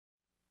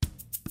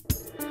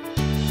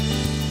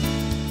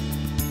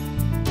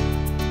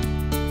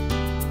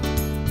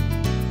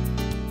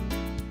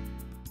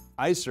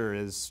ICER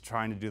is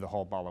trying to do the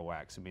whole ball of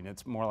wax. I mean,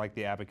 it's more like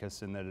the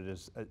abacus in that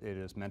it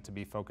is meant to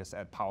be focused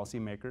at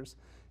policymakers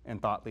and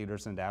thought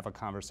leaders and to have a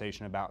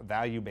conversation about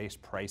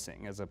value-based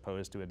pricing as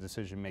opposed to a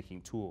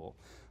decision-making tool.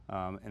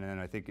 And then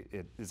I think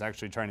it is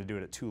actually trying to do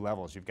it at two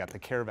levels. You've got the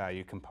care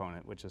value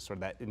component, which is sort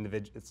of that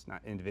it's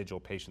not individual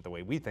patient the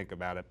way we think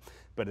about it,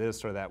 but it is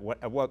sort of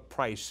that at what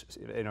price,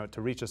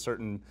 to reach a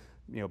certain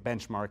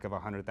benchmark of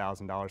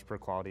 $100,000 per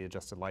quality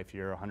adjusted life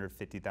year,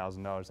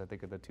 $150,000, I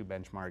think are the two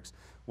benchmarks.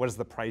 What does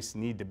the price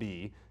need to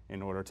be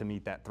in order to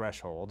meet that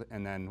threshold?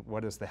 And then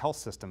what is the health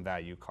system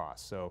value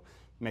cost? So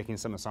making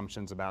some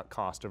assumptions about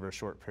cost over a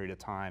short period of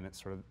time, it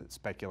sort of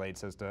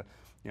speculates as to,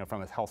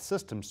 from a health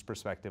systems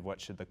perspective,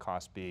 what should the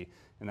cost be?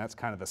 And that's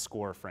kind of the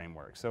SCORE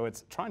framework. So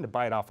it's trying to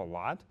bite off a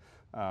lot,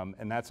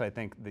 and that's, I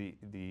think,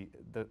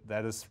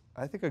 that is,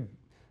 I think,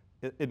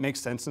 it makes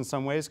sense in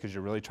some ways because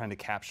you're really trying to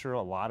capture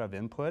a lot of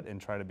input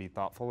and try to be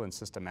thoughtful and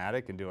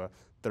systematic and do a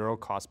thorough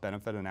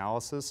cost-benefit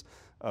analysis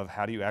of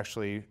how do you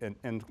actually,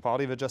 and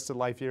quality of adjusted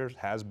life years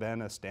has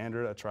been a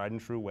standard, a tried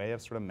and true way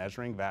of sort of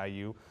measuring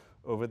value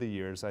over the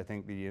years. I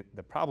think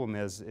the problem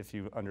is if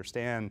you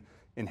understand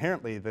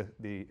inherently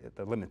the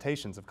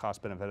limitations of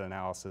cost-benefit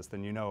analysis,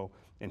 then you know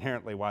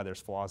inherently why there's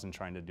flaws in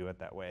trying to do it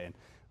that way. And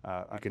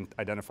you can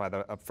identify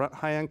the upfront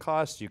high-end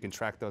costs, you can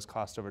track those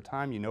costs over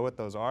time, you know what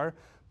those are.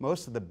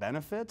 Most of the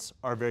benefits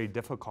are very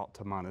difficult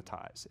to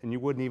monetize, and you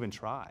wouldn't even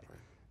try.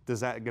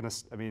 Does that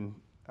I mean,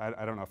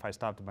 I don't know if I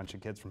stopped a bunch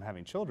of kids from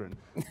having children,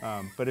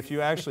 but if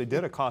you actually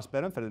did a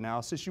cost-benefit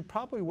analysis, you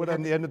probably would,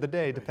 at the end of the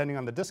day, depending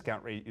on the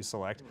discount rate you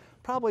select,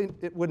 probably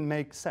it wouldn't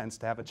make sense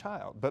to have a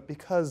child. But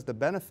because the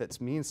benefits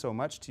mean so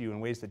much to you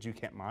in ways that you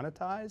can't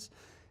monetize,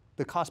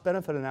 the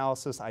cost-benefit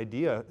analysis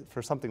idea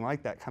for something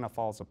like that kind of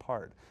falls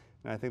apart.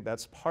 And I think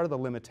that's part of the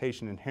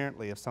limitation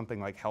inherently of something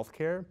like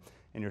healthcare,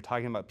 and you're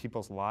talking about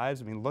people's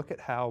lives. I mean, look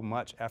at how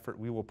much effort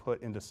we will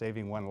put into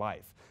saving one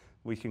life.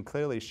 We can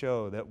clearly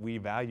show that we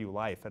value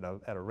life at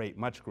a rate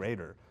much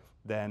greater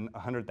than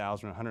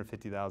 $100,000 or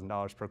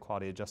 $150,000 per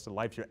quality adjusted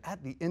life year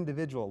at the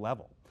individual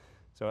level.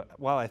 So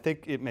while I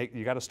think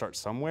you got to start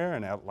somewhere,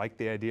 and I like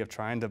the idea of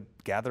trying to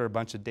gather a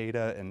bunch of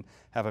data and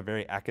have a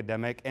very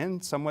academic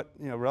and somewhat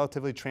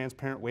relatively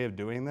transparent way of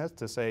doing this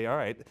to say, all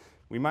right,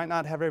 we might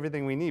not have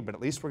everything we need, but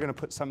at least we're going to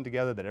put something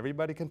together that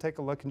everybody can take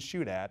a look and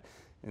shoot at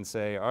and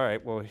say, all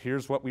right, well,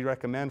 here's what we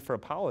recommend for a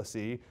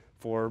policy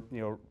for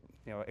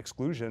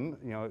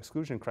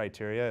exclusion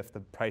criteria if the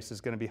price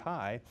is going to be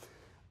high.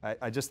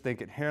 I just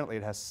think inherently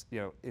it has,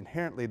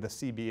 inherently the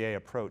CBA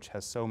approach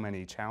has so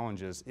many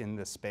challenges in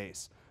this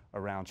space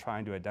around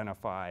trying to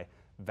identify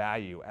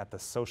value at the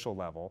social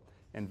level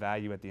and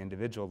value at the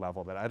individual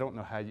level that I don't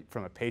know how,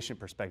 from a patient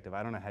perspective,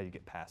 I don't know how you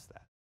get past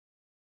that.